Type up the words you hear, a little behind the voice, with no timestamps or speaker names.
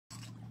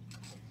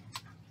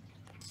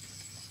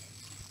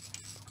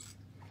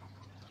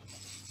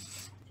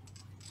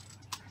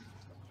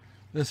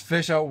This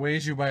fish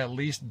outweighs you by at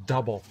least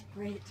double.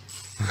 Great.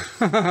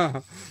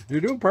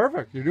 You're doing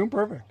perfect. You're doing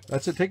perfect.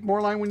 That's it. Take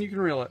more line when you can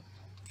reel it.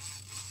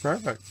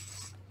 Perfect.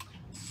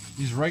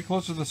 He's right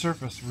close to the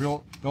surface.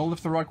 Reel. Don't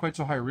lift the rod quite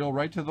so high. Reel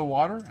right to the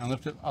water and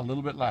lift it a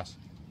little bit less.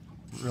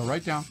 Reel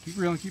right down. Keep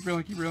reeling, keep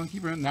reeling, keep reeling,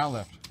 keep reeling. Now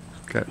lift.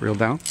 Okay, reel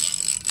down.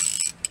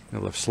 Now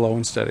lift slow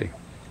and steady.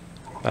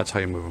 That's how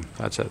you move him.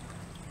 That's it.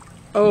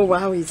 Oh,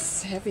 wow,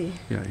 he's heavy.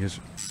 Yeah, he's...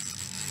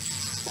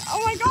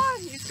 Oh my God,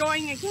 he's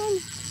going again.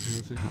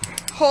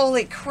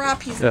 Holy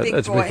crap, he's a big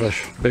that's boy. a big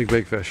fish. Big,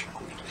 big fish.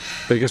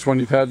 Biggest one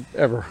you've had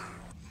ever.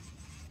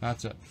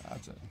 That's it.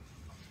 That's it.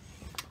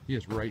 He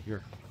is right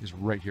here. He's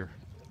right here.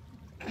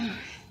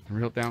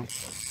 Reel it down.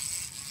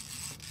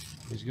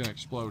 He's going to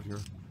explode here.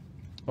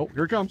 Oh,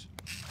 here it comes.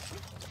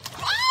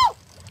 Oh!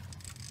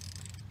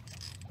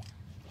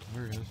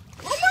 There he is.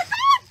 Oh my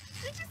God!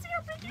 Did you see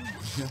how big he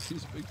is? Yes,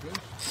 he's a big fish.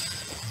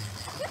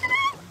 Look at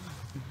that!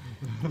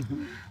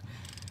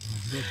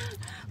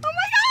 Oh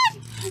my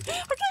God!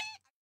 Okay.